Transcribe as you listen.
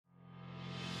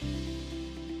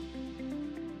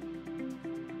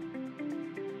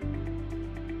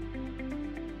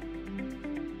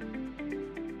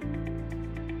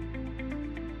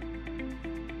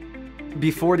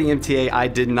Before the MTA, I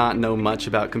did not know much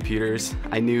about computers.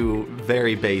 I knew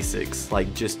very basics,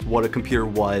 like just what a computer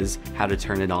was, how to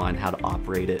turn it on, how to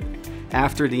operate it.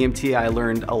 After the MTA, I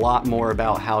learned a lot more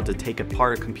about how to take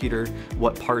apart a computer,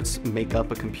 what parts make up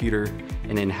a computer,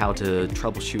 and then how to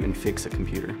troubleshoot and fix a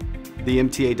computer. The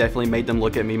MTA definitely made them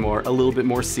look at me a little bit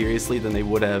more seriously than they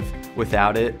would have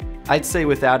without it. I'd say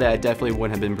without it, I definitely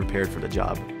wouldn't have been prepared for the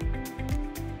job.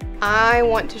 I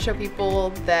want to show people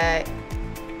that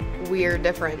we're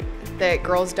different, that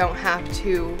girls don't have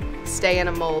to stay in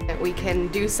a mold, that we can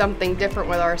do something different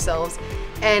with ourselves.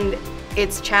 And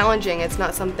it's challenging, it's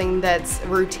not something that's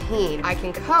routine. I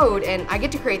can code and I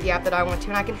get to create the app that I want to,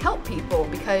 and I can help people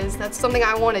because that's something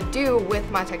I want to do with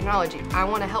my technology. I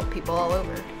want to help people all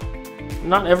over.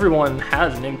 Not everyone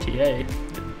has an MTA.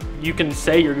 You can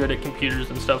say you're good at computers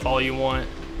and stuff all you want,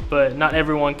 but not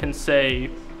everyone can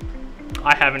say,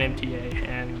 I have an MTA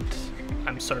and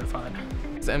I'm certified.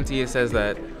 The MTA says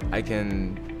that I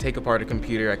can take apart a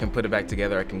computer, I can put it back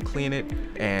together, I can clean it,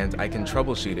 and I can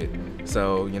troubleshoot it.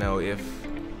 So, you know, if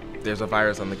there's a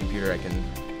virus on the computer, I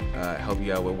can help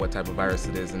you out with what type of virus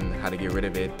it is and how to get rid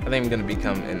of it. I think I'm going to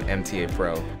become an MTA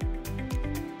pro.